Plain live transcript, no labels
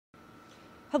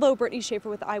Hello, Brittany Schaefer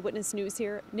with Eyewitness News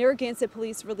here. Narragansett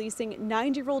police releasing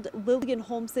 90-year-old Lillian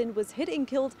Holmson was hit and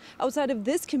killed outside of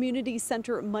this community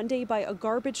center Monday by a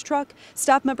garbage truck.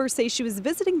 Staff members say she was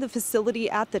visiting the facility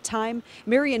at the time.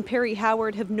 Mary and Perry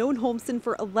Howard have known Holmson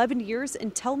for 11 years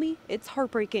and tell me it's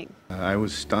heartbreaking. I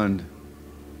was stunned.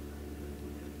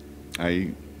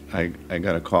 I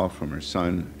got a call from her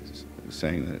son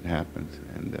saying that it happened,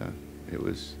 and it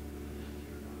was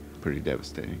pretty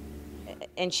devastating.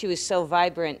 And she was so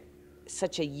vibrant,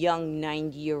 such a young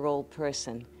 90-year-old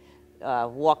person.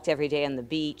 Walked every day on the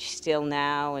beach, still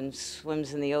now, and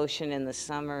swims in the ocean in the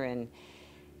summer, and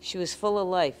she was full of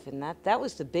life, and that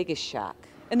was the biggest shock.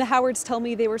 And the Howards tell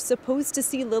me they were supposed to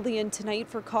see Lillian tonight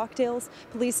for cocktails.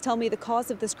 Police tell me the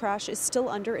cause of this crash is still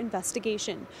under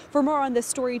investigation. For more on this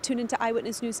story, tune into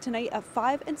Eyewitness News tonight at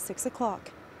 5 and 6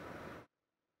 o'clock.